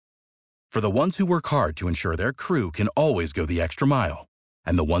For the ones who work hard to ensure their crew can always go the extra mile,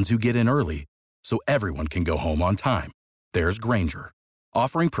 and the ones who get in early so everyone can go home on time, there's Grainger,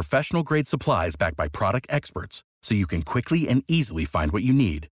 offering professional-grade supplies backed by product experts so you can quickly and easily find what you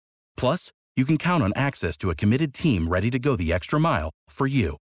need. Plus, you can count on access to a committed team ready to go the extra mile for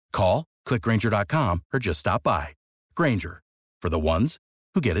you. Call, click Grainger.com, or just stop by. Grainger, for the ones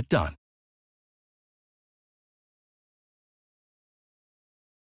who get it done.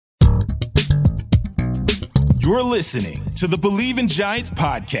 You're listening to the Believe in Giants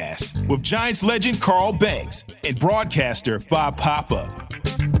podcast with Giants legend Carl Banks and broadcaster Bob Papa.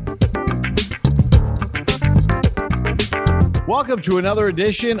 Welcome to another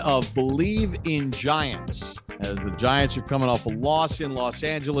edition of Believe in Giants. As the Giants are coming off a loss in Los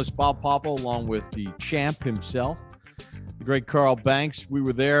Angeles, Bob Papa, along with the champ himself, the great Carl Banks. We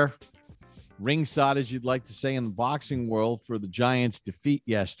were there ringside, as you'd like to say, in the boxing world for the Giants' defeat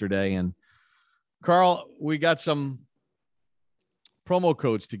yesterday. And Carl, we got some promo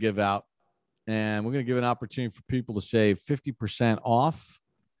codes to give out, and we're going to give an opportunity for people to save 50% off,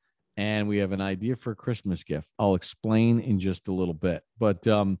 and we have an idea for a Christmas gift. I'll explain in just a little bit. But,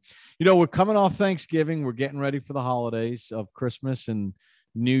 we're coming off Thanksgiving. We're getting ready for the holidays of Christmas and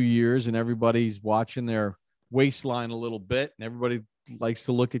New Year's, and everybody's watching their waistline a little bit, and everybody likes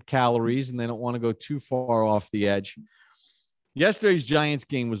to look at calories, and they don't want to go too far off the edge. Yesterday's Giants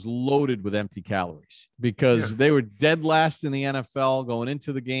game was loaded with empty calories because they were dead last in the NFL going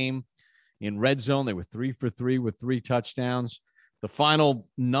into the game. In red zone, they were 3 for 3 with 3 touchdowns. The final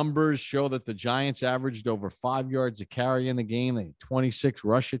numbers show that the Giants averaged over 5 yards a carry in the game. They had 26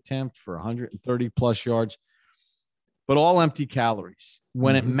 rush attempts for 130-plus yards, but all empty calories.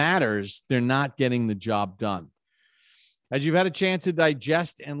 When it matters, they're not getting the job done. As you've had a chance to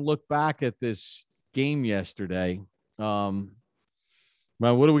digest and look back at this game yesterday,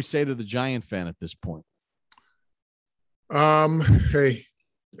 well, what do we say to the Giant fan at this point? Hey,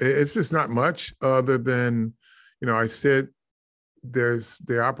 it's just not much other than, I said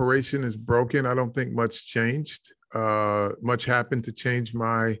the operation is broken. I don't think much changed. Much happened to change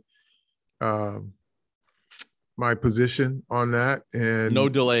my my position on that. And no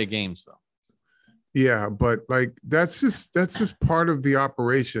delay of games, though. Yeah, but that's just part of the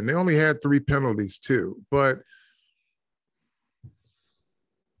operation. They only had 3 penalties too, but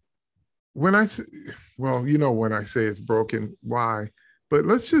when I say, when I say it's broken, why? But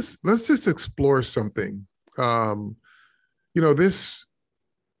let's just explore something. This,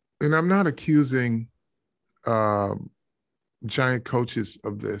 and I'm not accusing Giant coaches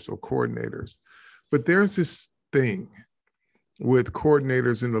of this or coordinators, but there's this thing with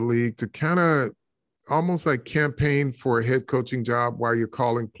coordinators in the league to kind of almost like campaign for a head coaching job while you're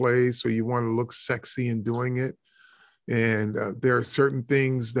calling plays, so you want to look sexy in doing it. And there are certain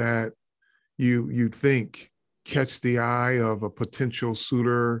things that you think catch the eye of a potential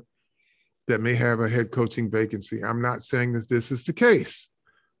suitor that may have a head coaching vacancy. I'm not saying that this is the case,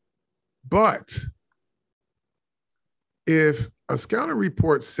 but if a scouting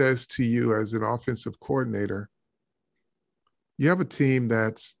report says to you as an offensive coordinator, you have a team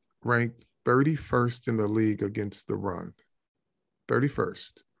that's ranked 31st in the league against the run,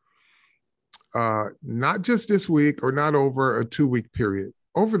 31st, not just this week or not over a 2-week period,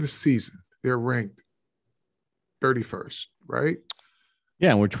 over the season. They're ranked 31st, right?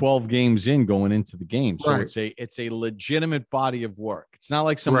 Yeah, and we're 12 games in going into the game. So right. it's a legitimate body of work. It's not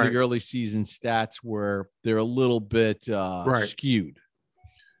like some of the early season stats where they're a little bit skewed.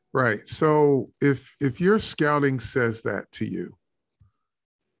 Right. So if your scouting says that to you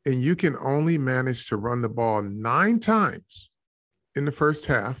and you can only manage to run the ball 9 times in the first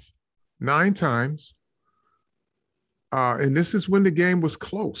half, 9 times, and this is when the game was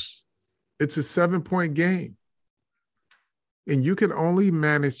close. It's a 7-point game. And you can only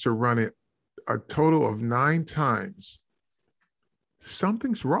manage to run it a total of 9 times.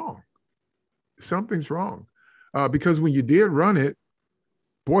 Something's wrong. Something's wrong. Because when you did run it,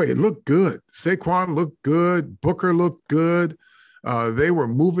 boy, it looked good. Saquon looked good. Booker looked good. They were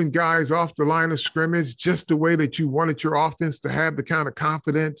moving guys off the line of scrimmage just the way that you wanted your offense to have the kind of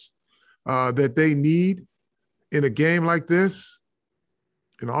confidence that they need in a game like this.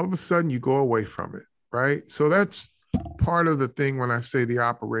 And all of a sudden you go away from it, right? So that's part of the thing when I say the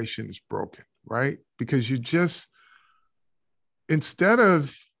operation is broken, right? Because you just, here's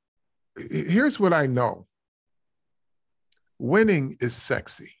what I know. Winning is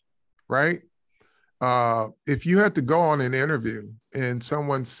sexy, right? If you had to go on an interview and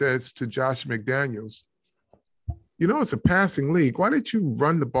someone says to Josh McDaniels, it's a passing league. Why did you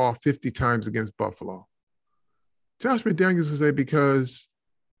run the ball 50 times against Buffalo? Josh McDaniels would say, because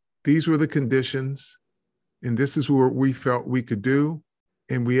these were the conditions, and this is what we felt we could do,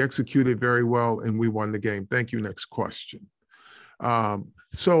 and we executed very well, and we won the game. Thank you. Next question.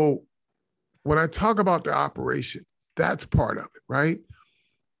 So when I talk about the operation, that's part of it, right?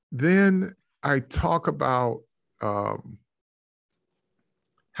 Then I talk about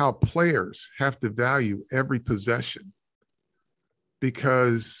how players have to value every possession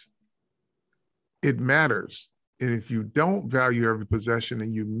because it matters. And if you don't value every possession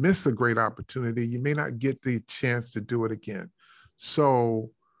and you miss a great opportunity, you may not get the chance to do it again.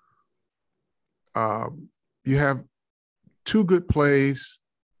 So you have two good plays.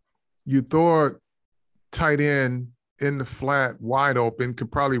 You throw a tight end in the flat wide open,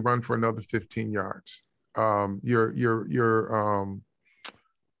 could probably run for another 15 yards. Your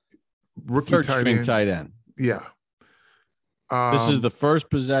rookie third string tight end. Yeah. This is the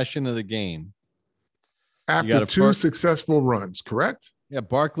first possession of the game. After two successful runs, correct? Yeah,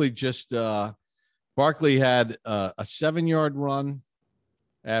 Barkley had a 7-yard run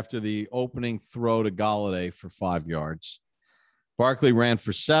after the opening throw to Golladay for 5 yards. Barkley ran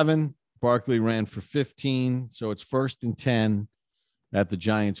for 7. Barkley ran for 15. So it's 1st and 10 at the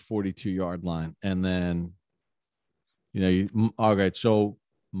Giants' 42-yard line. And then, okay, so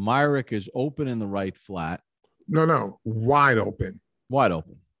Myrick is open in the right flat. No, wide open. Wide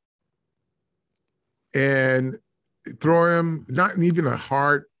open. And throw him, not even a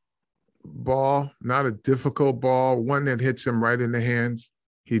hard ball, not a difficult ball, one that hits him right in the hands,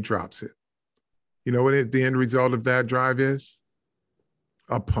 he drops it. You know what the end result of that drive is?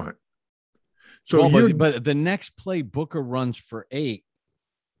 A punt. So, but the next play, Booker runs for 8,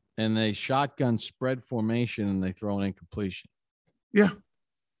 and they shotgun spread formation, and they throw an incompletion. Yeah.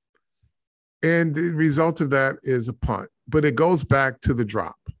 And the result of that is a punt, but it goes back to the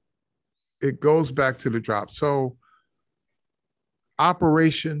drop. So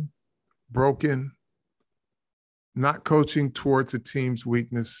operation broken, not coaching towards a team's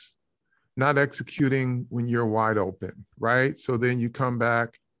weakness, not executing when you're wide open, right? So then you come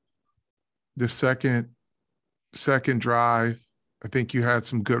back the second drive. I think you had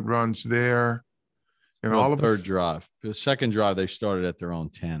some good runs there. And all of third drive. The second drive, they started at their own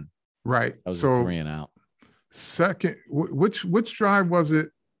 10. Right. That was a 3 and out. Second, which drive was it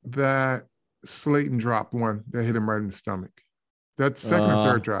that Slayton dropped one that hit him right in the stomach? That's second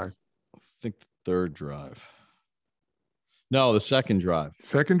or third drive? I think the third drive. No, the second drive.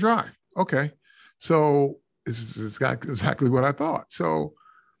 Second drive. Okay. So it's exactly what I thought. So,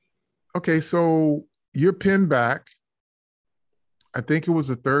 okay, so you're pinned back. I think it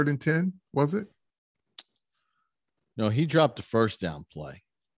was a 3rd and 10, was it? No, he dropped the first down play.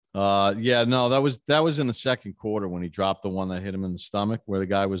 That was in the second quarter when he dropped the one that hit him in the stomach where the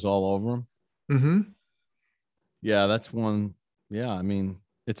guy was all over him. Mm-hmm. Yeah, that's one. Yeah, I mean,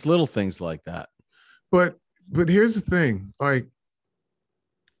 it's little things like that. But here's the thing, like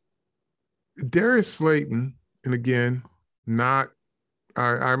Darius Slayton, and again,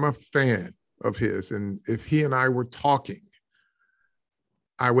 I'm a fan of his, and if he and I were talking,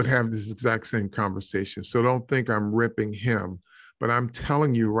 I would have this exact same conversation. So don't think I'm ripping him. But I'm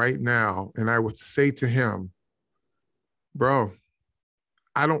telling you right now, and I would say to him, bro,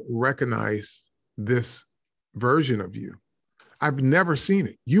 I don't recognize this version of you. I've never seen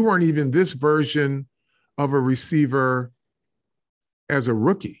it. You weren't even this version of a receiver as a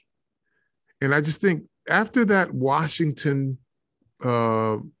rookie. And I just think after that Washington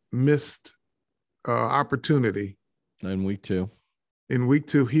missed opportunity. In week two,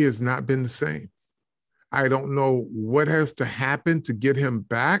 he has not been the same. I don't know what has to happen to get him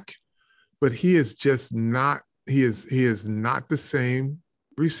back, but he is just not, he is not the same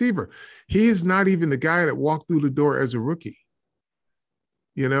receiver. He is not even the guy that walked through the door as a rookie.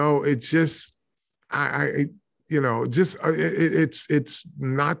 It's just, it's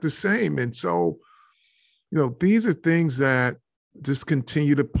not the same. And so, these are things that just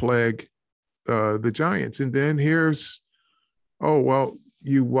continue to plague the Giants. And then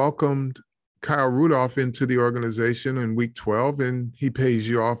you welcomed Kyle Rudolph into the organization in week 12, and he pays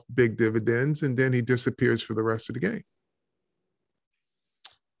you off big dividends, and then he disappears for the rest of the game.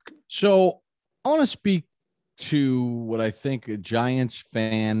 So I want to speak to what I think a Giants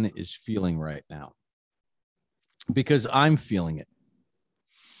fan is feeling right now, because I'm feeling it.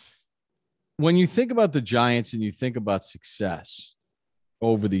 When you think about the Giants and you think about success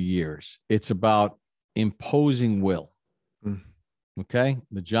over the years, it's about imposing will. Okay.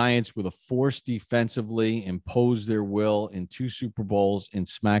 The Giants, with a force defensively, imposed their will in 2 Super Bowls and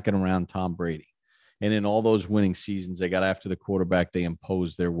smacking around Tom Brady. And in all those winning seasons, they got after the quarterback, they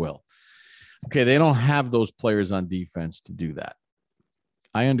imposed their will. Okay. They don't have those players on defense to do that.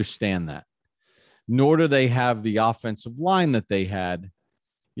 I understand that. Nor do they have the offensive line that they had,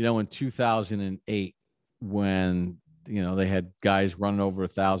 in 2008 when, they had guys running over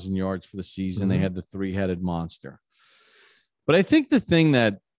 1,000 yards for the season. They had the three-headed monster. But I think the thing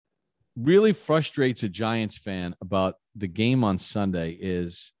that really frustrates a Giants fan about the game on Sunday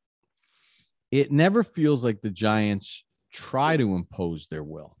is it never feels like the Giants try to impose their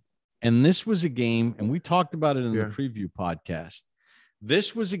will. And this was a game, and we talked about it in the preview podcast.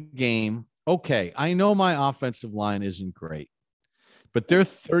 This was a game. Okay, I know my offensive line isn't great, but they're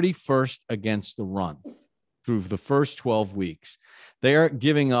 31st against the run through the first 12 weeks. They are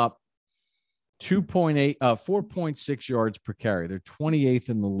giving up 4.6 yards per carry. They're 28th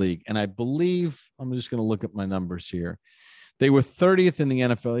in the league. And I believe, I'm just going to look at my numbers here. They were 30th in the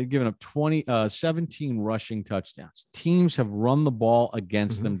NFL. They've given up 17 rushing touchdowns. Teams have run the ball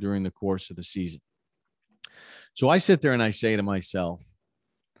against them during the course of the season. So I sit there and I say to myself,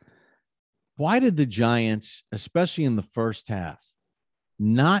 why did the Giants, especially in the first half,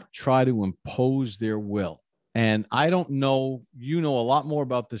 not try to impose their will? And I don't know, you know a lot more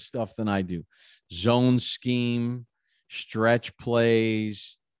about this stuff than I do. Zone scheme, stretch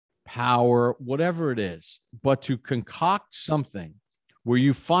plays, power, whatever it is. But to concoct something where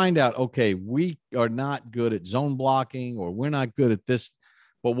you find out, okay, we are not good at zone blocking or we're not good at this.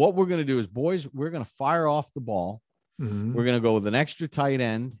 But what we're going to do is, boys, we're going to fire off the ball. We're going to go with an extra tight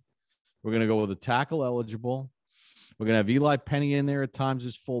end. We're going to go with a tackle eligible. We're going to have Eli Penny in there at times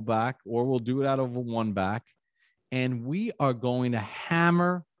as fullback, or we'll do it out of a one back. And we are going to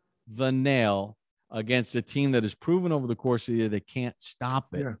hammer the nail against a team that has proven over the course of the year they can't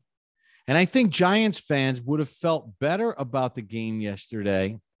stop it. Yeah. And I think Giants fans would have felt better about the game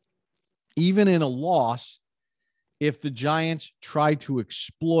yesterday, even in a loss, if the Giants tried to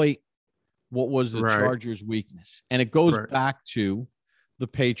exploit what was the Chargers' weakness. And it goes back to the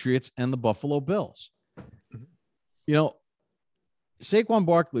Patriots and the Buffalo Bills. Saquon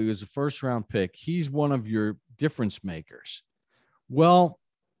Barkley was a first-round pick. He's one of your difference makers. Well,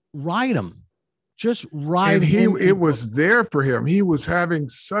 ride him. Just ride him. It was there for him. He was having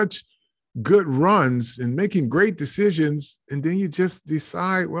such good runs and making great decisions. And then you just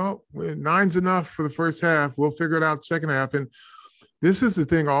decide, well, 9's enough for the first half. We'll figure it out second half. And this is the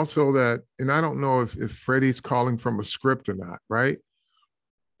thing also that, and I don't know if Freddie's calling from a script or not, right?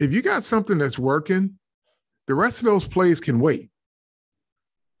 If you got something that's working, the rest of those plays can wait.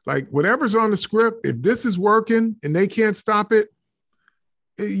 Like whatever's on the script, if this is working and they can't stop it,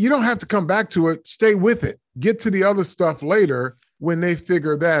 you don't have to come back to it. Stay with it. Get to the other stuff later when they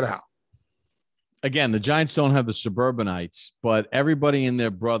figure that out. Again, the Giants don't have the suburbanites, but everybody and their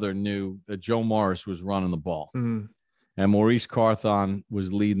brother knew that Joe Morris was running the ball. And Maurice Carthon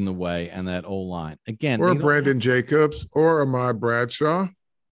was leading the way, and that O-line. Again, or Brandon Jacobs or Ahmad Bradshaw.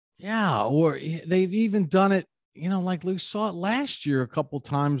 Yeah, or they've even done it, like we saw it last year a couple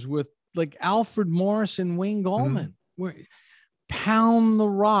times with like Alfred Morris and Wayne Gallman, where pound the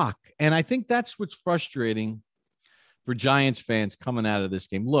rock. And I think that's what's frustrating for Giants fans coming out of this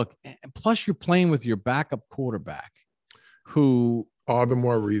game. Look, plus you're playing with your backup quarterback who all the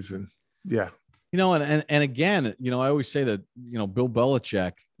more reason. Yeah. And again, I always say that, Bill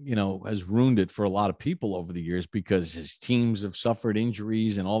Belichick, has ruined it for a lot of people over the years because his teams have suffered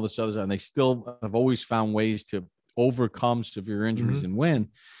injuries and all this other stuff, and they still have always found ways to overcome severe injuries and win.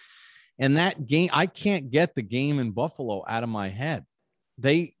 And that game, I can't get the game in Buffalo out of my head.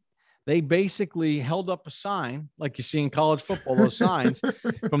 They basically held up a sign like you see in college football, those signs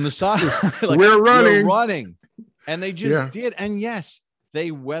from the side. Like, we're running. And they just did. And yes, they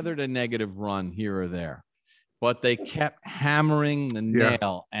weathered a negative run here or there, but they kept hammering the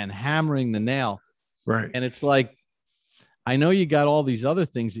nail and hammering the nail. Right. And it's like, I know you got all these other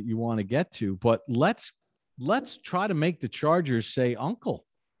things that you want to get to, but let's try to make the Chargers say uncle.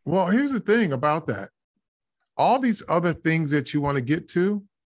 Well, here's the thing about that. All these other things that you want to get to,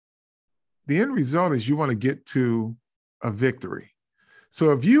 the end result is you want to get to a victory.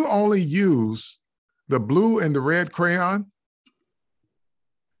 So if you only use the blue and the red crayon,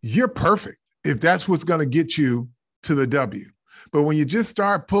 you're perfect if that's what's going to get you to the W. But when you just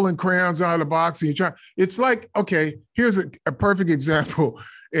start pulling crayons out of the box and you try, it's like, okay, here's a perfect example.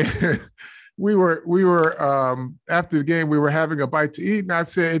 we were after the game, we were having a bite to eat, and I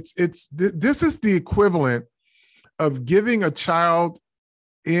said, this is the equivalent of giving a child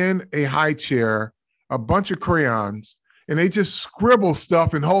in a high chair a bunch of crayons, and they just scribble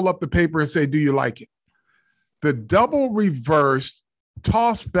stuff and hold up the paper and say, do you like it? The double reversed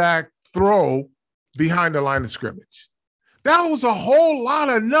toss back throw behind the line of scrimmage. That was a whole lot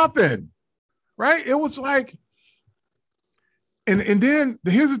of nothing, right? It was like, And then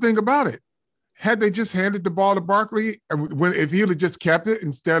here's the thing about it. Had they just handed the ball to Barkley, if he'd have just kept it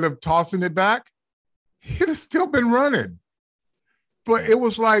instead of tossing it back, he'd have still been running. But it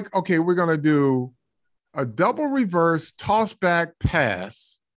was like, okay, we're going to do a double reverse toss back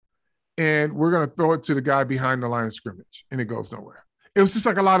pass, and we're going to throw it to the guy behind the line of scrimmage, and it goes nowhere. It was just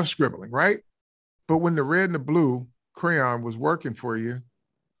like a lot of scribbling, right? But when the red and the blue crayon was working for you,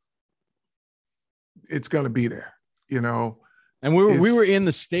 it's going to be there, you know. And we were in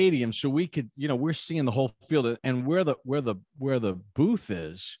the stadium, so we could, you know, we're seeing the whole field, and where the booth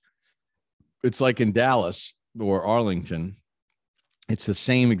is, it's like in Dallas or Arlington. It's the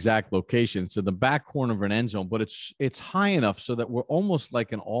same exact location. It's in the back corner of an end zone, but it's high enough so that we're almost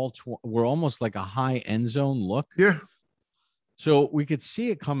like we're almost like a high end zone look. Yeah. So we could see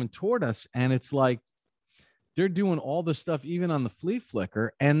it coming toward us, and it's like they're doing all this stuff, even on the flea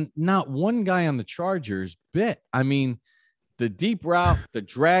flicker, and not one guy on the Chargers bit. I mean, the deep route, the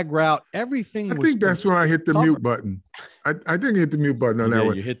drag route, everything. I think that's when I hit the mute button. I didn't hit the mute button on that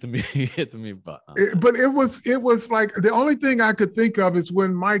one. You hit the mute button. But it was like the only thing I could think of is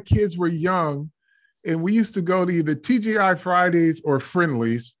when my kids were young, and we used to go to either TGI Fridays or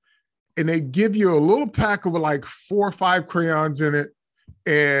Friendlies, and they give you a little pack of like 4 or 5 crayons in it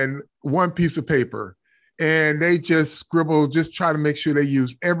and one piece of paper. And they just scribble, just try to make sure they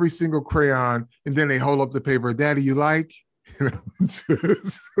use every single crayon. And then they hold up the paper. Daddy, you like? And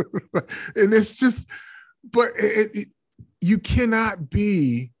it's just, but you cannot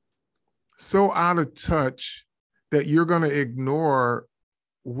be so out of touch that you're going to ignore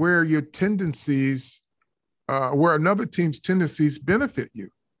where your tendencies, where another team's tendencies benefit you.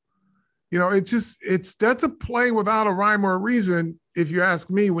 You know, that's a play without a rhyme or a reason, if you ask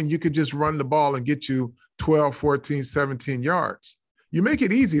me, when you could just run the ball and get you 12, 14, 17 yards. You make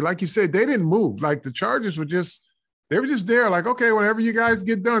it easy. Like you said, they didn't move. Like the Chargers were just there, like, okay, whenever you guys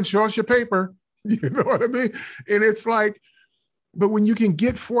get done, show us your paper. You know what I mean? And it's like, but when you can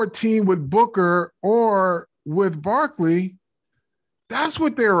get 14 with Booker or with Barkley, that's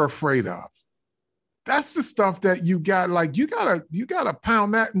what they're afraid of. That's the stuff that you got, like, you gotta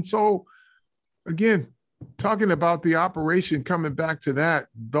pound that. And so, again, talking about the operation, coming back to that,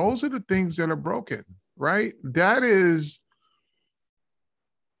 those are the things that are broken, right? That is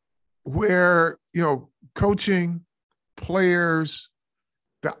where, you know, coaching, players,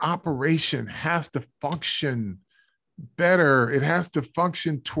 the operation has to function better. It has to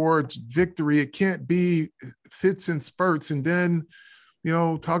function towards victory. It can't be fits and spurts. And then, you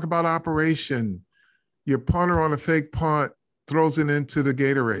know, talk about operation. Your punter on a fake punt throws it into the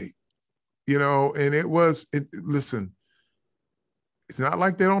Gatorade, you know, and listen, it's not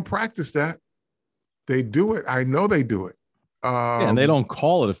like they don't practice that. They do it. I know they do it. And they don't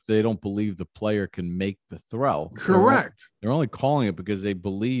call it if they don't believe the player can make the throw. Correct. They're only calling it because they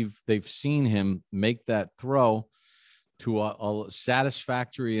believe they've seen him make that throw to a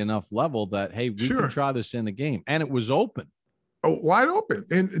satisfactory enough level that, hey, we can try this in the game. And it was open. Oh, wide open.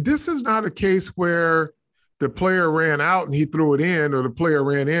 And this is not a case where the player ran out and he threw it in, or the player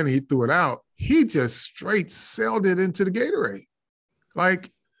ran in and he threw it out. He just straight sailed it into the Gatorade.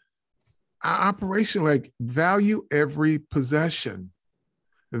 Like, operation, like, value every possession.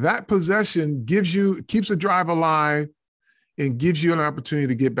 That possession keeps the drive alive and gives you an opportunity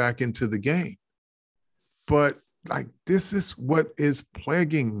to get back into the game. But like, this is what is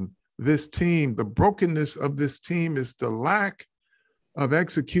plaguing this team. The brokenness of this team is the lack of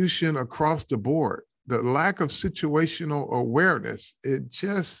execution across the board, the lack of situational awareness. It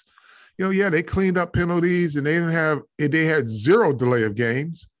just, you know, yeah, they cleaned up penalties and they had 0 delay of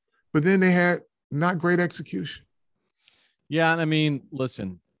games. But then they had not great execution. Yeah, and I mean,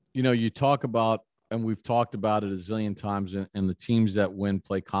 listen, you know, you talk about, and we've talked about it a zillion times, and the teams that win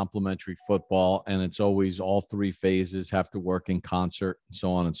play complementary football, and it's always all 3 phases have to work in concert, and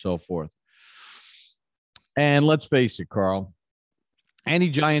so on and so forth. And let's face it, Carl, any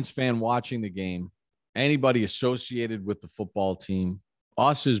Giants fan watching the game, anybody associated with the football team,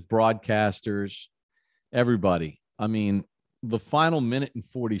 us as broadcasters, everybody, I mean, the final minute and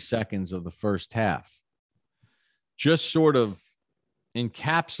 40 seconds of the first half just sort of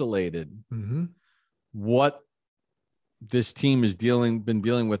encapsulated what this team has been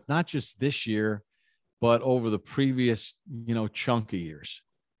dealing with, not just this year, but over the previous, you know, chunk of years.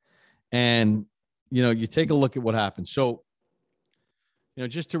 And, you know, you take a look at what happened. So, you know,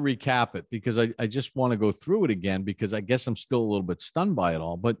 just to recap it, because I just want to go through it again, because I guess I'm still a little bit stunned by it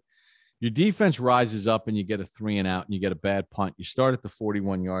all, but your defense rises up and you get a 3 and out and you get a bad punt. You start at the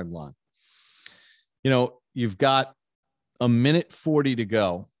 41-yard line. You know, you've got a minute 40 to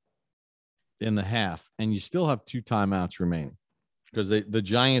go in the half and you still have 2 timeouts remaining. because the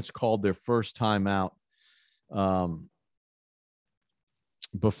Giants called their first timeout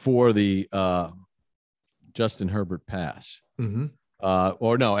before the Justin Herbert pass. Mm-hmm.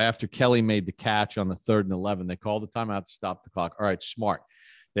 Or no, after Kelly made the catch on the 3rd and 11, they called the timeout to stop the clock. All right, smart.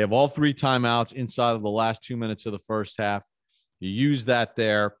 They have all 3 timeouts inside of the last 2 minutes of the first half. You use that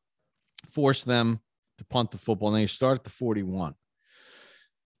there, force them to punt the football, and then you start at the 41.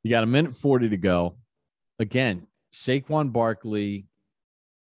 You got 1:40 to go. Again, Saquon Barkley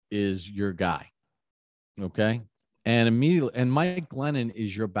is your guy, okay? And immediately, and Mike Glennon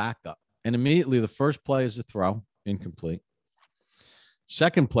is your backup. And immediately, the first play is a throw, incomplete.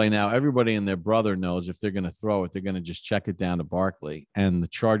 Second play, now everybody and their brother knows if they're going to throw it, they're going to just check it down to Barkley, and the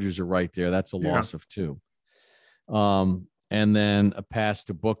Chargers are right there. That's a loss of 2. And then a pass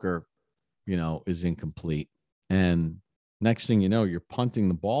to Booker, is incomplete. And next thing you know, you're punting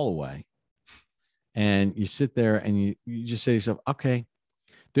the ball away. And you sit there and you just say to yourself, okay,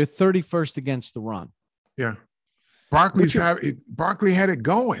 they're 31st against the run. Yeah. Barkley had it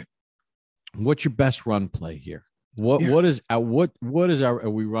going. What's your best run play here? What is our, are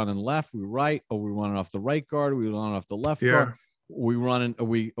we running left, we right? Are we running off the right guard? Are we running off the left guard?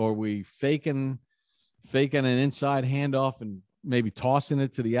 Are we faking an inside handoff and maybe tossing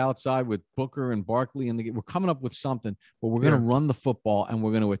it to the outside with Booker and Barkley? And we're coming up with something, but we're going to run the football and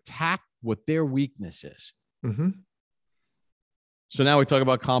we're going to attack what their weakness is. Mm-hmm. So now we talk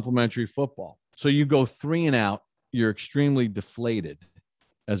about complementary football. So you go 3 and out, you're extremely deflated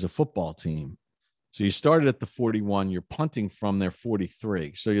as a football team. So you started at the 41, you're punting from their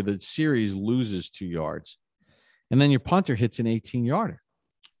 43. So the series loses 2 yards. And then your punter hits an 18-yarder.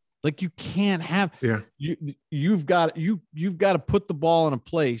 Like, you can't have you've got to put the ball in a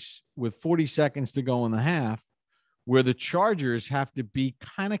place with 40 seconds to go in the half where the Chargers have to be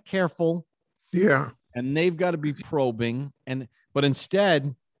kind of careful. Yeah. And they've got to be probing. But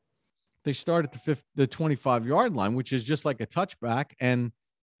instead, they start at the 25-yard line, which is just like a touchback. And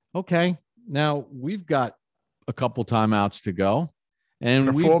okay, now we've got a couple timeouts to go,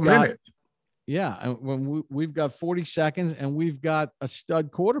 and we've got minute. Yeah, and when we've got 40 seconds, and we've got a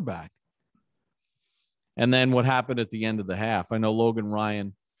stud quarterback. And then what happened at the end of the half? I know Logan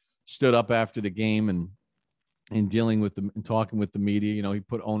Ryan stood up after the game and dealing with them and talking with the media. He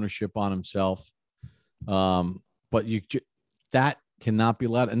put ownership on himself, but that cannot be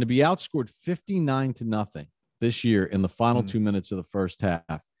allowed. And to be outscored 59-0 this year in the final 2 minutes of the first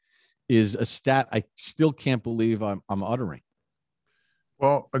half is a stat I still can't believe I'm uttering.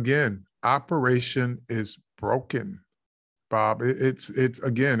 Well, again, operation is broken, Bob. It's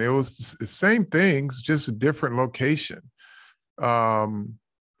again, it was the same things, just a different location. And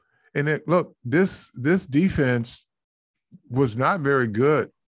this defense was not very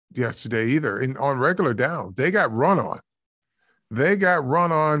good yesterday either. And on regular downs, they got run on. They got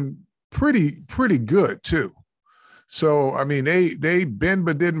run on pretty good too. So, I mean, they bend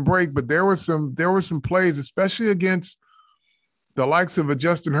but didn't break, but there were some plays, especially against the likes of a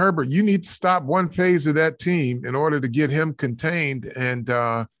Justin Herbert. You need to stop one phase of that team in order to get him contained. And,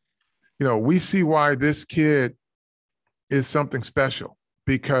 we see why this kid is something special,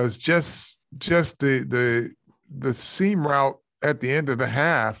 because just the seam route at the end of the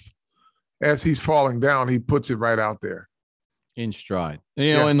half, as he's falling down, he puts it right out there. In stride,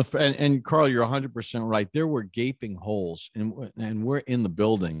 and Carl, you're 100% right. There were gaping holes, and we're in the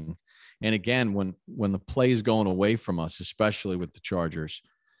building. And again, when the play is going away from us, especially with the Chargers,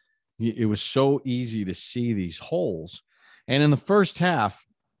 it was so easy to see these holes. And in the first half,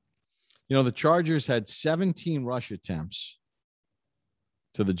 the Chargers had 17 rush attempts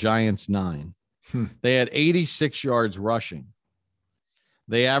to the Giants 9. They had 86 yards rushing.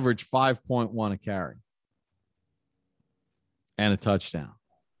 They averaged 5.1 a carry. And a touchdown.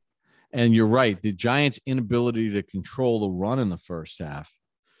 And you're right. The Giants' inability to control the run in the first half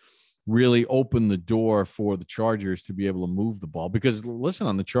really opened the door for the Chargers to be able to move the ball. Because listen,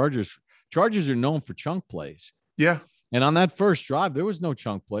 on the Chargers are known for chunk plays. Yeah. And on that first drive, there was no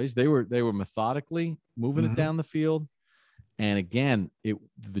chunk plays. They were methodically moving it down the field. And again,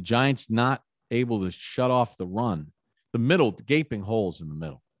 the Giants not able to shut off the run. The gaping holes in the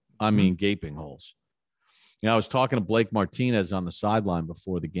middle. I mean, gaping holes. I was talking to Blake Martinez on the sideline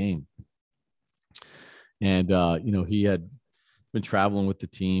before the game. And, he had been traveling with the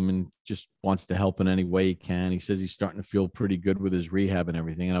team and just wants to help in any way he can. He says he's starting to feel pretty good with his rehab and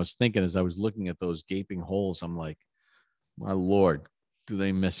everything. And I was thinking, as I was looking at those gaping holes, I'm like, my Lord, do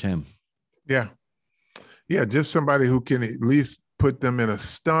they miss him? Yeah. Yeah, just somebody who can at least put them in a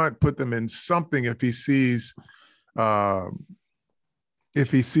stunt, put them in something if he sees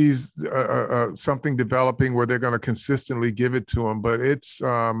if he sees something developing where they're going to consistently give it to him. But it's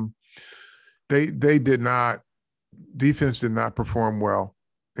they did not, defense did not perform well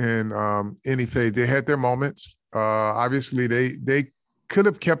in any phase. They had their moments. Obviously, they could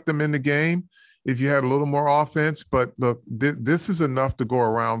have kept them in the game if you had a little more offense. But look, this is enough to go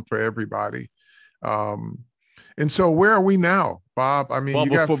around for everybody. And so where are we now, Bob? I mean,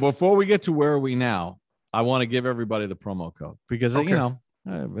 well, before we get to where are we now, I want to give everybody the promo code because, Okay. you know,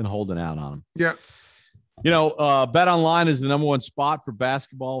 I've been holding out on them. Yeah. You know, BetOnline is the number one spot for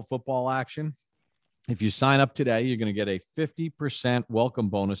basketball, football action. If you sign up today, you're going to get a 50% welcome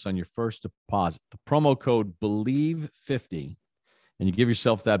bonus on your first deposit. The promo code BELIEVE50, and you give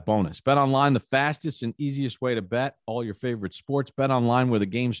yourself that bonus. BetOnline, the fastest and easiest way to bet all your favorite sports. BetOnline, where the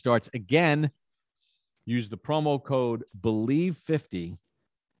game starts. Again, use the promo code BELIEVE50,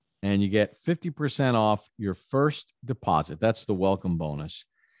 and you get 50% off your first deposit. That's the welcome bonus.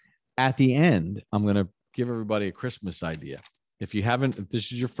 At the end, I'm going to give everybody a Christmas idea. If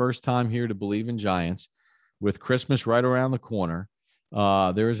this is your first time here to Believe in Giants, with Christmas right around the corner,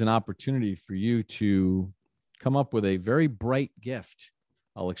 there is an opportunity for you to come up with a very bright gift.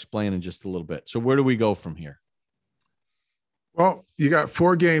 I'll explain in just a little bit. So where do we go from here? Well, you got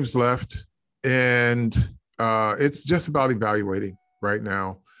 4 games left, and it's just about evaluating right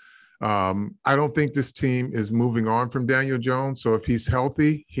now. I don't think this team is moving on from Daniel Jones. So if he's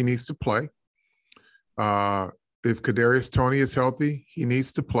healthy, he needs to play. If Kadarius Toney is healthy, he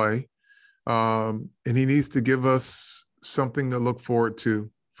needs to play. And he needs to give us something to look forward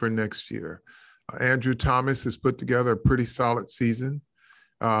to for next year. Andrew Thomas has put together a pretty solid season.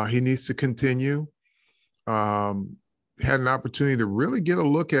 He needs to continue. Had an opportunity to really get a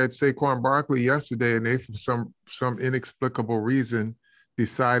look at Saquon Barkley yesterday, and they, for some inexplicable reason,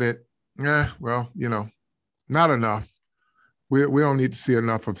 decided, well, you know, not enough. We don't need to see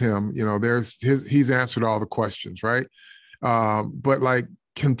enough of him. You know, he's answered all the questions, right? But like,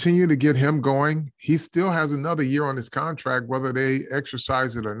 continue to get him going. He still has another year on his contract, whether they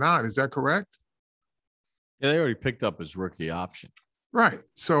exercise it or not. Is that correct? Yeah, they already picked up his rookie option. Right.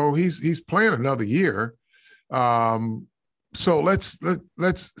 So he's playing another year. So let's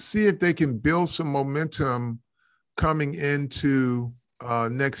see if they can build some momentum coming into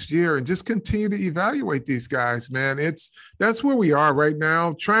next year, and just continue to evaluate these guys, man. That's where we are right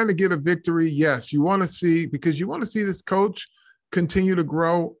now, trying to get a victory. Yes, you want to see this coach continue to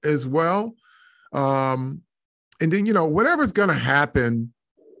grow as well. And then, you know, whatever's going to happen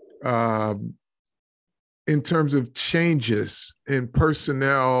in terms of changes in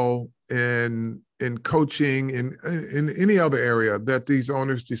personnel and in coaching in any other area that these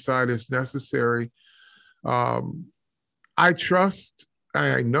owners decide is necessary.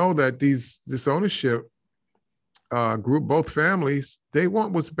 I know that this ownership group, both families, they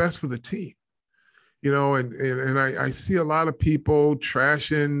want what's best for the team, you know, and I see a lot of people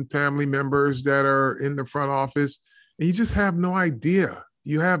trashing family members that are in the front office, and you just have no idea.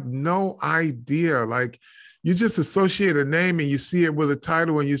 You have no idea. Like, you just associate a name and you see it with a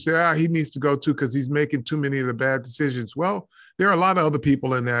title and you say, he needs to go too because he's making too many of the bad decisions. Well, there are a lot of other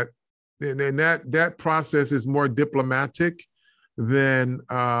people in that, and that process is more diplomatic than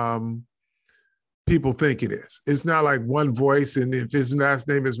people think it is. It's not like one voice, and if his last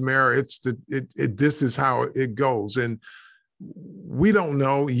name is Mayer, this is how it goes. And we don't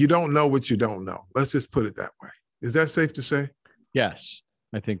know. You don't know what you don't know. Let's just put it that way. Is that safe to say? Yes,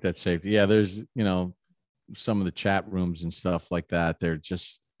 I think that's safe. Yeah, there's, you know, some of the chat rooms and stuff like that. They're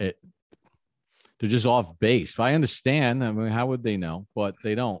just off base. I understand. I mean, how would they know? But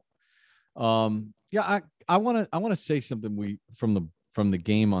they don't. Yeah, I want to say something from the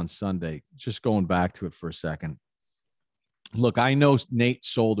game on Sunday, just going back to it for a second. Look, I know Nate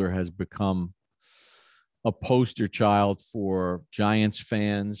Solder has become a poster child for Giants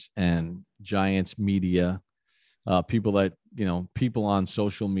fans and Giants media. People on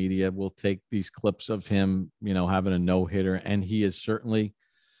social media will take these clips of him, you know, having a no-hitter, and he has certainly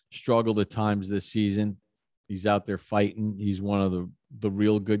struggled at times this season. He's out there fighting. He's one of the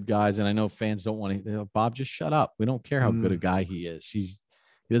real good guys. And I know fans don't want to, Bob, just shut up. We don't care how good a guy he is. He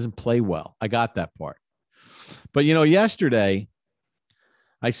doesn't play well. I got that part. But, you know, yesterday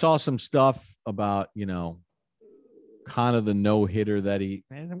I saw some stuff about, you know, kind of the no-hitter that it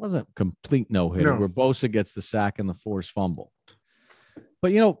wasn't a complete no-hitter, where Bosa gets the sack and the forced fumble.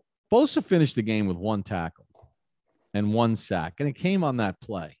 But, you know, Bosa finished the game with 1 tackle and 1 sack, and it came on that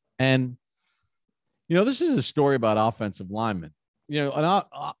play. And, you know, this is a story about offensive linemen. You know, an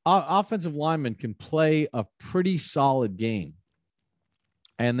offensive lineman can play a pretty solid game,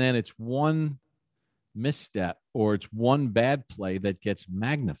 and then it's one misstep or it's one bad play that gets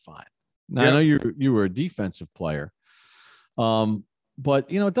magnified. Now, Yeah. I know you were a defensive player, but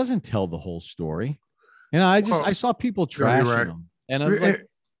it doesn't tell the whole story. I saw people trashing right. him, and I was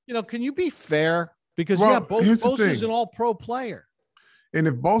like, can you be fair? Because Bosa's an all-pro player. And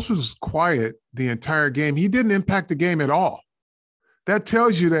if Bosa was quiet the entire game, he didn't impact the game at all. That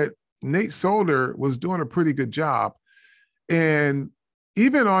tells you that Nate Solder was doing a pretty good job. And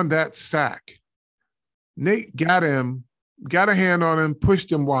even on that sack, Nate got a hand on him,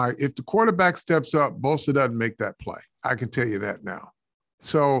 pushed him wide. If the quarterback steps up, Bosa doesn't make that play. I can tell you that now.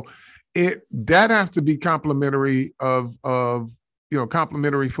 So that has to be complimentary of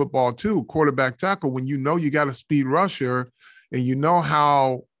complimentary football too, quarterback tackle, when you got a speed rusher and you know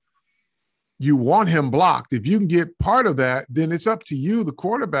how you want him blocked. If you can get part of that, then it's up to you, the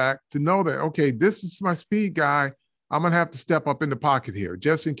quarterback, to know that, okay, this is my speed guy. I'm going to have to step up in the pocket here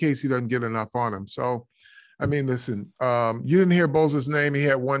just in case he doesn't get enough on him. So, I mean, listen, you didn't hear Bosa's name. He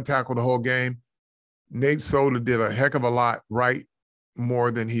had one tackle the whole game. Nate Solder did a heck of a lot right,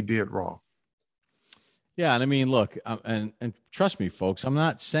 more than he did wrong. Yeah, and I mean, look, and trust me, folks, I'm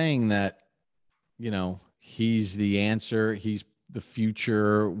not saying that, he's the answer, he's the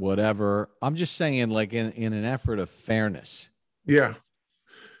future, whatever. I'm just saying, like, in an effort of fairness. Yeah.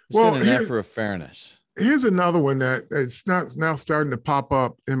 Well, in an effort of fairness. Here's another one that it's not now starting to pop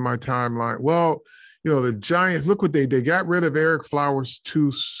up in my timeline. Well, the Giants, look what they got rid of Ereck Flowers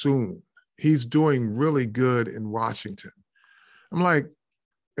too soon. He's doing really good in Washington. I'm like,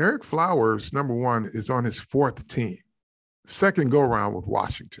 Ereck Flowers, number one, is on his fourth team, second go-around with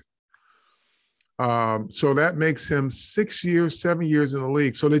Washington. So that makes him 6 years, 7 years in the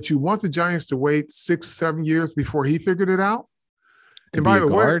league. So that you want the Giants to wait 6, 7 years before he figured it out? And by the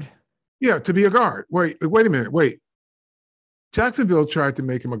way, yeah, to be a guard. Wait a minute. Wait. Jacksonville tried to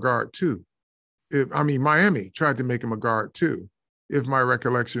make him a guard too. Miami tried to make him a guard too, if my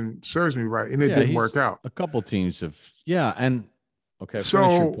recollection serves me right. And it didn't work out. A couple teams have, and okay,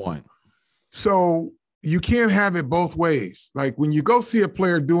 finish your point. So you can't have it both ways. Like when you go see a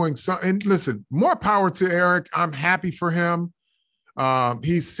player doing something, and listen, more power to Ereck. I'm happy for him.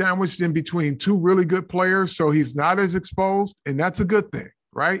 He's sandwiched in between two really good players, so he's not as exposed, and that's a good thing,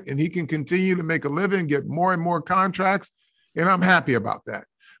 right? And he can continue to make a living, get more and more contracts, and I'm happy about that.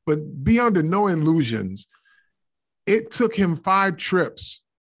 But be under no illusions. It took him 5 trips,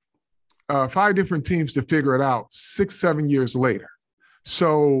 5 different teams to figure it out 6, 7 years later.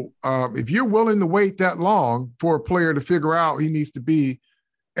 So if you're willing to wait that long for a player to figure out he needs to be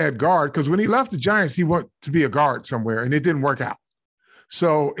at guard, because when he left the Giants, he wanted to be a guard somewhere, and it didn't work out.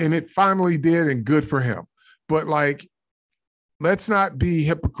 So, and it finally did, and good for him. But like, let's not be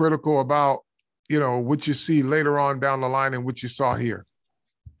hypocritical about, what you see later on down the line and what you saw here.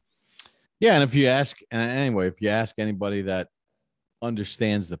 Yeah, and if you ask anybody that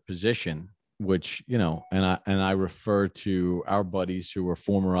understands the position, which, and I refer to our buddies who were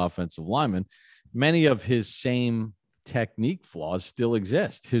former offensive linemen, many of his same technique flaws still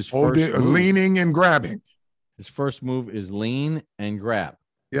exist. His first move, leaning and grabbing. His first move is lean and grab.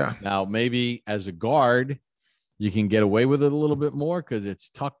 Yeah. Now, maybe as a guard, you can get away with it a little bit more because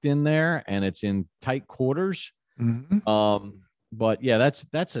it's tucked in there and it's in tight quarters. Mm-hmm. But yeah,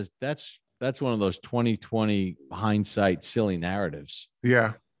 that's one of those 2020 hindsight silly narratives.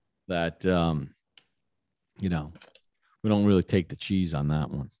 Yeah. That, we don't really take the cheese on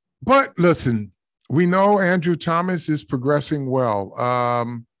that one. But listen, we know Andrew Thomas is progressing well.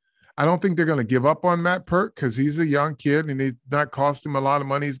 I don't think they're going to give up on Matt Peart because he's a young kid and it's not cost him a lot of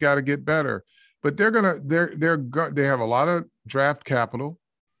money. He's got to get better. But they have a lot of draft capital.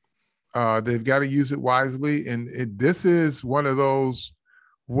 They've got to use it wisely. And this is one of those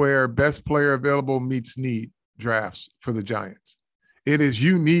where best player available meets need drafts for the Giants. It is,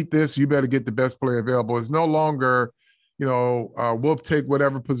 you need this, you better get the best player available. It's no longer, we'll take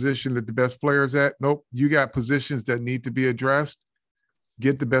whatever position that the best player is at. Nope, you got positions that need to be addressed.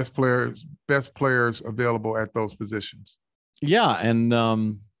 Get the best players available at those positions. Yeah, and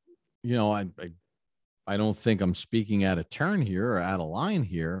I don't think I'm speaking out of turn here or out of line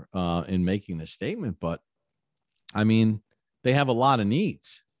here in making the statement, but I mean, they have a lot of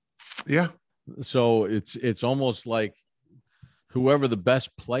needs. Yeah. So it's almost like whoever the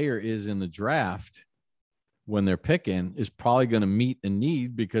best player is in the draft when they're picking is probably going to meet a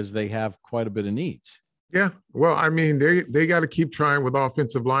need because they have quite a bit of needs. Yeah. Well, I mean, they got to keep trying with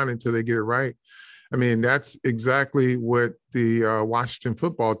offensive line until they get it right. I mean, that's exactly what the Washington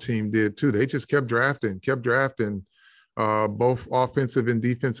football team did too. They just kept drafting both offensive and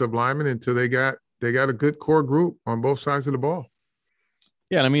defensive linemen until they got a good core group on both sides of the ball.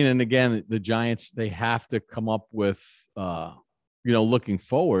 Yeah, I mean, and again, the Giants, they have to come up with, looking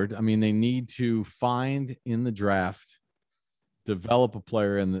forward. I mean, they need to find in the draft, develop a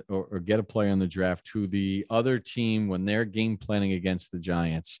player or get a player in the draft who the other team, when they're game planning against the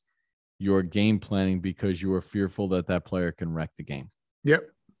Giants, you're game planning because you are fearful that that player can wreck the game. Yep.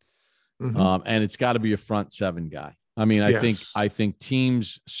 Mm-hmm. And it's got to be a front seven guy. I mean, I think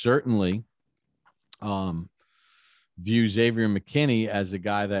teams certainly view Xavier McKinney as a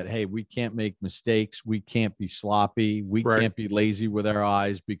guy that, hey, we can't make mistakes. We can't be sloppy. We can't be lazy with our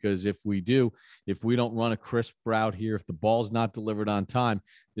eyes, because if we don't run a crisp route here, if the ball's not delivered on time,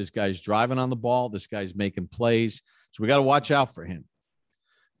 this guy's driving on the ball. This guy's making plays. So we got to watch out for him.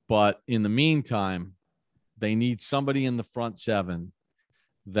 But in the meantime, they need somebody in the front seven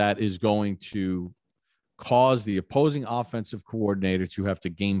that is going to cause the opposing offensive coordinator to have to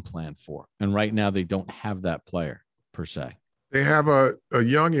game plan for. And right now they don't have that player per se. They have a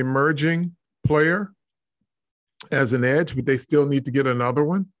young emerging player as an edge, but they still need to get another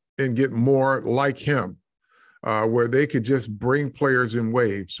one and get more like him, where they could just bring players in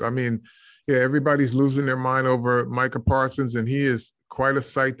waves. I mean, yeah, everybody's losing their mind over Micah Parsons, and he is quite a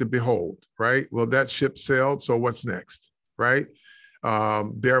sight to behold, right? Well, that ship sailed, so what's next, right?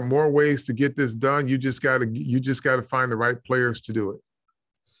 There are more ways to get this done. You just got to find the right players to do it.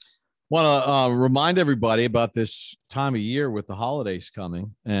 Want to remind everybody about this time of year with the holidays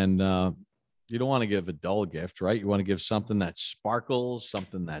coming, and you don't want to give a dull gift, right? You want to give something that sparkles,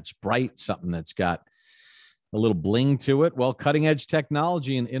 something that's bright, something that's got a little bling to it. Well, cutting edge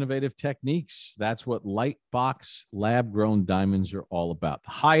technology and innovative techniques, that's what Lightbox lab-grown diamonds are all about.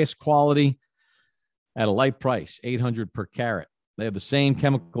 The highest quality at a light price, $800 per carat. They have the same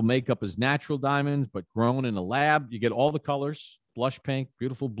chemical makeup as natural diamonds, but grown in a lab. You get all the colors: blush pink,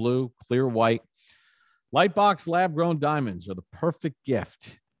 beautiful blue, clear white. Lightbox lab-grown diamonds are the perfect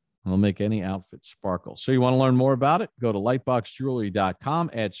gift. They'll make any outfit sparkle. So you want to learn more about it? Go to lightboxjewelry.com.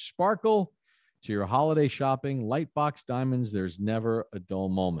 Add sparkle to your holiday shopping. Lightbox diamonds, there's never a dull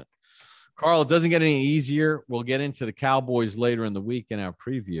moment. Carl, it doesn't get any easier. We'll get into the Cowboys later in the week in our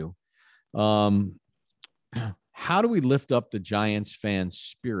preview. How do we lift up the Giants fans'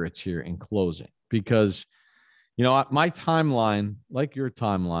 spirits here in closing? Because, my timeline, like your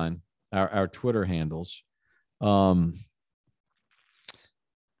timeline, our Twitter handles, I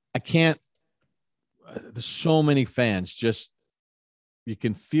can't, there's so many fans, just, you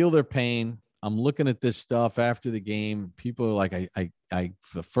can feel their pain. I'm looking at this stuff after the game. People are like, I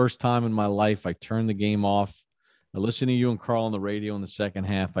for the first time in my life, I turned the game off. I listened to you and Carl on the radio in the second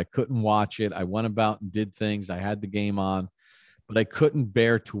half. I couldn't watch it. I went about and did things. I had the game on, but I couldn't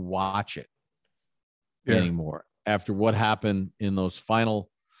bear to watch it anymore after what happened in those final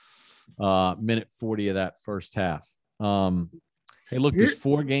minute 40 of that first half. Hey, look, there's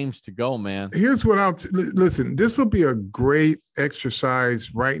 4 games to go, man. Here's what listen, this will be a great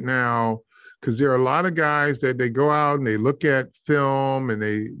exercise right now, because there are a lot of guys that they go out and they look at film and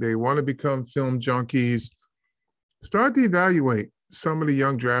they want to become film junkies. Start to evaluate some of the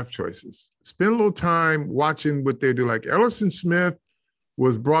young draft choices. Spend a little time watching what they do. Like Ellerson Smith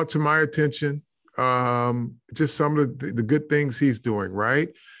was brought to my attention. Just some of the good things he's doing, right?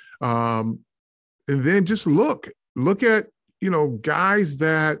 And then just look at, guys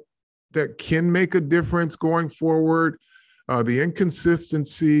that can make a difference going forward. The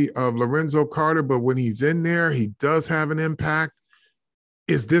inconsistency of Lorenzo Carter, but when he's in there, he does have an impact.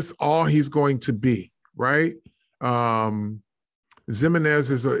 Is this all he's going to be, right? Zimenez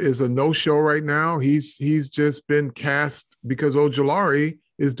is a no-show right now. He's just been cast because Ojulari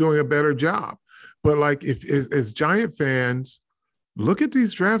is doing a better job. But like, if as Giant fans, look at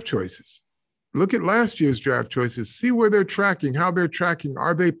these draft choices. Look at last year's draft choices. See where they're tracking, how they're tracking.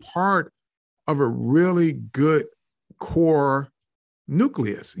 Are they part of a really good core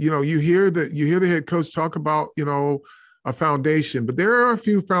nucleus? You hear the head coach talk about, a foundation, but there are a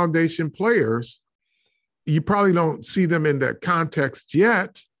few foundation players. You probably don't see them in that context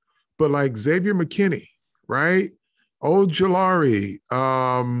yet, but like Xavier McKinney, right? Ojulari,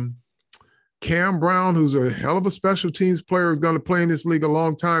 Cam Brown, who's a hell of a special teams player, is going to play in this league a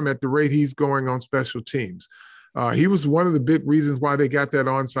long time at the rate he's going on special teams. He was one of the big reasons why they got that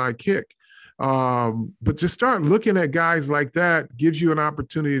onside kick. But just start looking at guys like that gives you an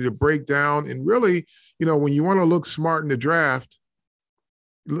opportunity to break down and really, when you want to look smart in the draft,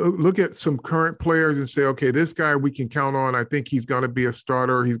 look at some current players and say, okay, this guy we can count on. I think he's going to be a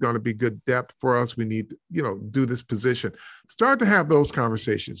starter. He's going to be good depth for us. We need to, do this position. Start to have those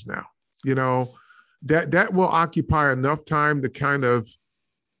conversations now. That will occupy enough time to kind of,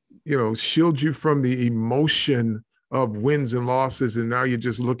 shield you from the emotion of wins and losses, and now you're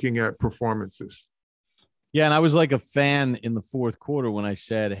just looking at performances. Yeah, and I was like a fan in the fourth quarter when I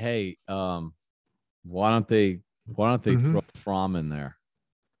said, "Hey, why don't they throw Fromm in there?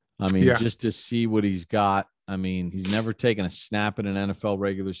 I mean, just to see what he's got. I mean, he's never taken a snap in an NFL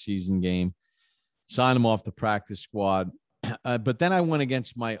regular season game. Sign him off the practice squad." But then I went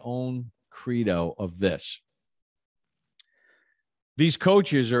against my own credo of this. These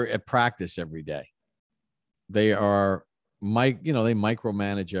coaches are at practice every day. They are they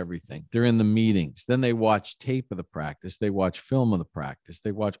micromanage everything. They're in the meetings. Then they watch tape of the practice. They watch film of the practice.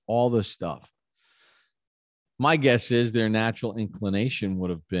 They watch all this stuff. My guess is their natural inclination would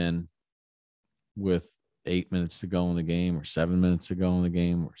have been, with 8 minutes to go in the game or 7 minutes to go in the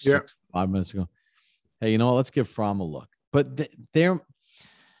game or 5 minutes to go, hey, you know what? Let's give Fromm a look. But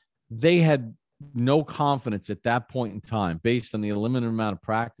they had no confidence at that point in time based on the limited amount of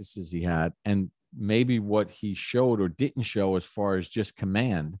practices he had and maybe what he showed or didn't show as far as just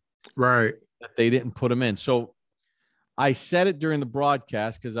command. Right. That they didn't put him in. So I said it during the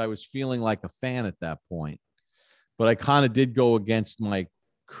broadcast because I was feeling like a fan at that point. But I kind of did go against my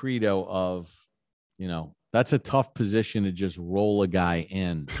credo of, that's a tough position to just roll a guy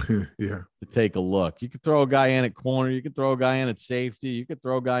in to take a look. You could throw a guy in at corner. You could throw a guy in at safety. You could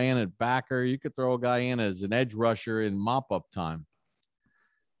throw a guy in at backer. You could throw a guy in as an edge rusher in mop-up time.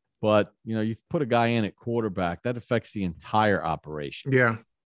 But, you put a guy in at quarterback, that affects the entire operation. Yeah.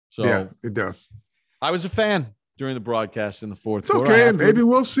 So yeah, it does. I was a fan during the broadcast in the fourth quarter. It's okay. Maybe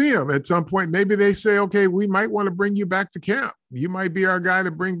we'll see him at some point. Maybe they say, okay, we might want to bring you back to camp. You might be our guy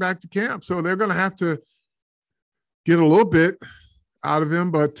to bring back to camp. So they're going to have to get a little bit out of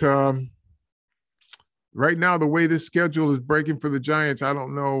him. But right now, the way this schedule is breaking for the Giants, I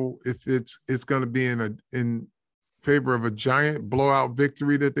don't know if it's going to be in favor of a Giant blowout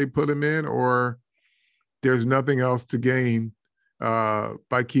victory that they put him in, or there's nothing else to gain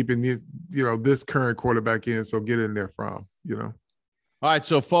by keeping this current quarterback in. So get in there from. All right.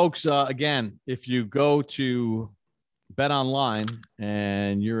 So folks, again, if you go to Bet Online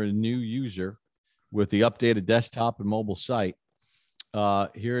and you're a new user with the updated desktop and mobile site,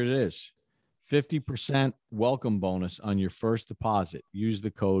 here it is. 50% welcome bonus on your first deposit. Use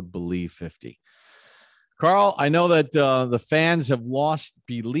the code BELIEVE50. Carl, I know that the fans have lost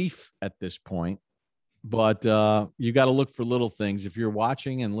belief at this point, but you got to look for little things. If you're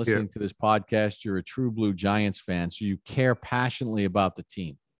watching and listening to this podcast, you're a true blue Giants fan, so you care passionately about the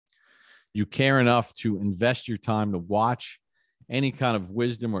team. You care enough to invest your time to watch any kind of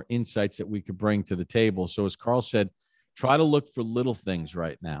wisdom or insights that we could bring to the table. So as Carl said, try to look for little things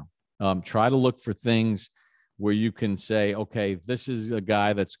right now. Try to look for things where you can say, okay, this is a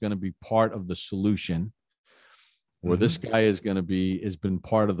guy that's going to be part of the solution, or this guy has been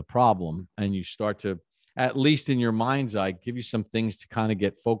part of the problem. And you start to, at least in your mind's eye, give you some things to kind of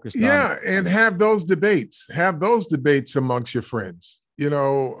get focused on. Yeah, and have those debates amongst your friends.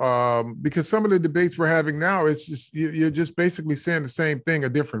 Because some of the debates we're having now, it's just you're just basically saying the same thing a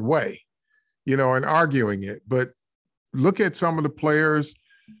different way, and arguing it. But look at some of the players,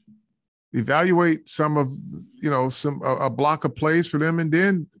 evaluate some of a block of plays for them, and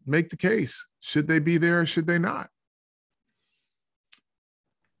then make the case: should they be there or should they not?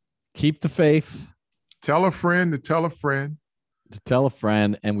 Keep the faith. Tell a friend to tell a friend. To tell a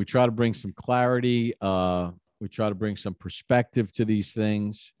friend, and we try to bring some clarity. We try to bring some perspective to these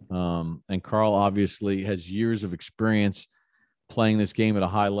things. And Carl obviously has years of experience playing this game at a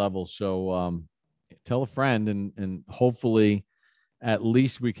high level. So tell a friend, and hopefully at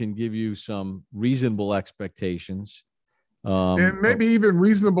least we can give you some reasonable expectations. And maybe even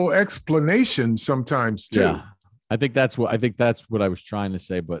reasonable explanations sometimes too. Yeah, I think that's what I was trying to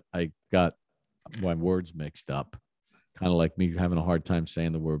say, but I got my words mixed up. Kind of like me having a hard time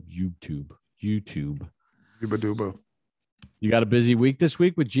saying the word YouTube. You got a busy week this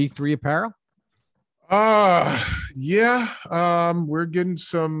week with G3 Apparel? Yeah. We're getting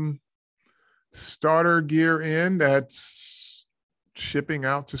some starter gear in that's shipping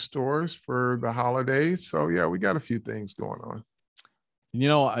out to stores for the holidays. So yeah, we got a few things going on.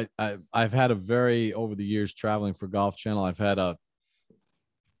 I've had over the years traveling for Golf Channel, I've had a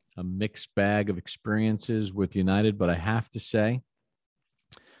mixed bag of experiences with United, but I have to say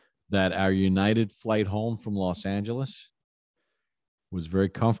that our United flight home from Los Angeles was very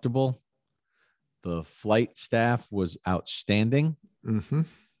comfortable. The flight staff was outstanding. Mm-hmm.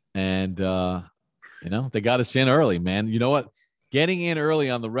 And, they got us in early, man. You know what? Getting in early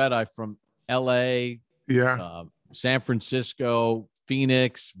on the red eye from LA, San Francisco,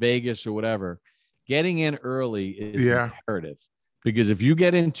 Phoenix, Vegas, or whatever, getting in early is imperative. Because if you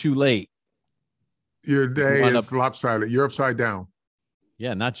get in too late, Your day is lopsided. You're upside down.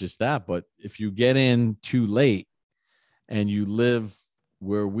 Yeah, not just that, but if you get in too late and you live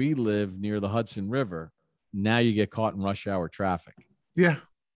where we live near the Hudson River, now you get caught in rush hour traffic. Yeah.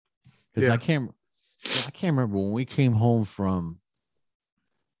 Because I can't remember when we came home from,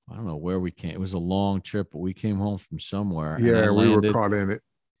 I don't know where we came. It was a long trip, but we came home from somewhere. Yeah, we were caught in it.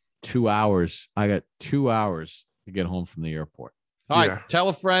 2 hours. I got 2 hours to get home from the airport. All right, tell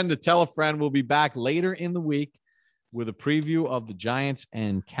a friend to tell a friend. We'll be back later in the week with a preview of the Giants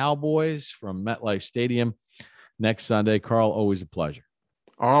and Cowboys from MetLife Stadium next Sunday. Carl, always a pleasure.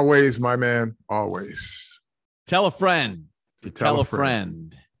 Always, my man. Always. Tell a friend to tell a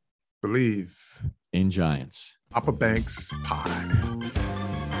friend. Believe in Giants. Papa Banks Pod.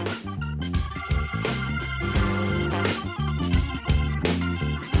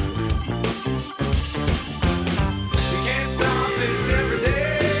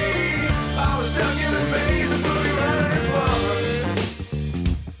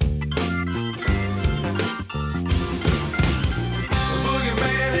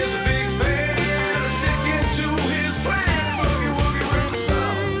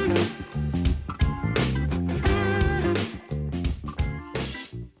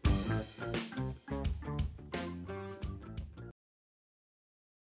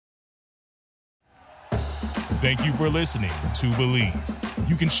 Thank you for listening to Believe.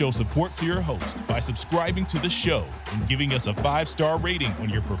 You can show support to your host by subscribing to the show and giving us a 5-star rating on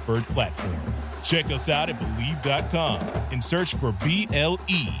your preferred platform. Check us out at Believe.com and search for BLEAV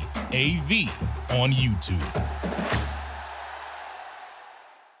on YouTube.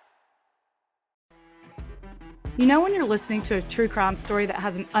 You know when you're listening to a true crime story that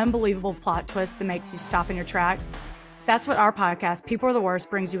has an unbelievable plot twist that makes you stop in your tracks? That's what our podcast, People Are the Worst,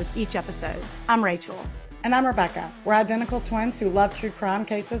 brings you with each episode. I'm Rachel. And I'm Rebecca. We're identical twins who love true crime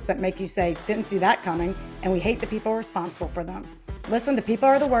cases that make you say, didn't see that coming, and we hate the people responsible for them. Listen to People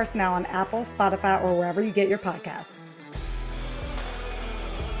Are the Worst now on Apple, Spotify, or wherever you get your podcasts.